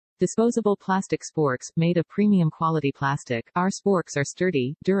Disposable plastic sporks, made of premium quality plastic, our sporks are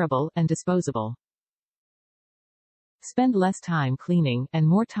sturdy, durable, and disposable. Spend less time cleaning, and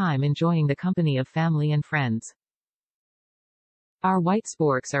more time enjoying the company of family and friends. Our white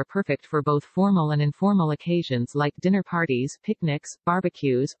sporks are perfect for both formal and informal occasions like dinner parties, picnics,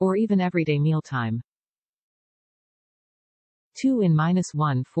 barbecues, or even everyday mealtime.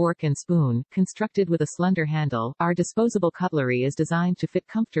 2-in-1 fork and spoon, constructed with a slender handle, our disposable cutlery is designed to fit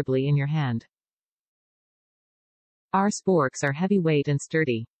comfortably in your hand. Our sporks are heavyweight and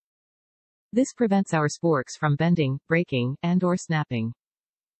sturdy. This prevents our sporks from bending, breaking, and/or snapping.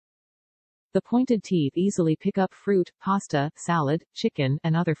 The pointed teeth easily pick up fruit, pasta, salad, chicken,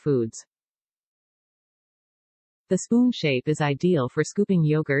 and other foods. The spoon shape is ideal for scooping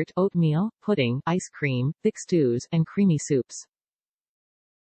yogurt, oatmeal, pudding, ice cream, thick stews, and creamy soups.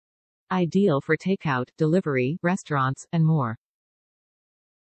 Ideal for takeout, delivery, restaurants, and more.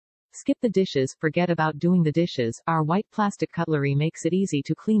 Skip the dishes, forget about doing the dishes. Our white plastic cutlery makes it easy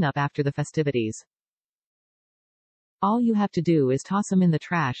to clean up after the festivities. All you have to do is toss them in the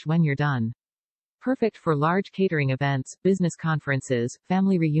trash when you're done. Perfect for large catering events, business conferences,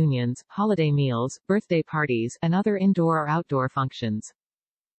 family reunions, holiday meals, birthday parties, and other indoor or outdoor functions.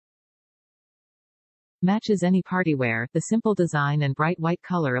 Matches any party wear. The simple design and bright white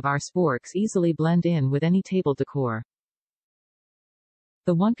color of our sporks easily blend in with any table decor.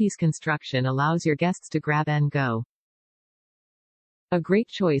 The one-piece construction allows your guests to grab and go. A great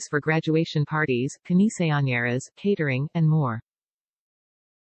choice for graduation parties, quinceañeras, catering, and more.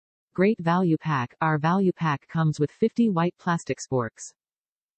 Great value pack. Our value pack comes with 50 white plastic sporks.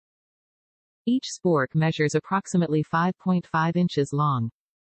 Each spork measures approximately 5.5 inches long.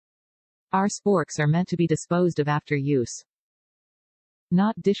 Our sporks are meant to be disposed of after use.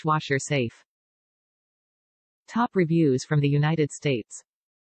 Not dishwasher safe. Top reviews from the United States.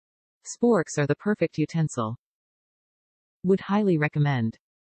 Sporks are the perfect utensil. Would highly recommend.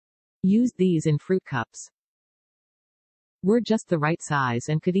 Use these in fruit cups. Were just the right size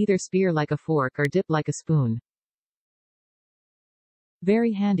and could either spear like a fork or dip like a spoon.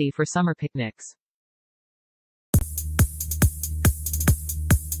 Very handy for summer picnics.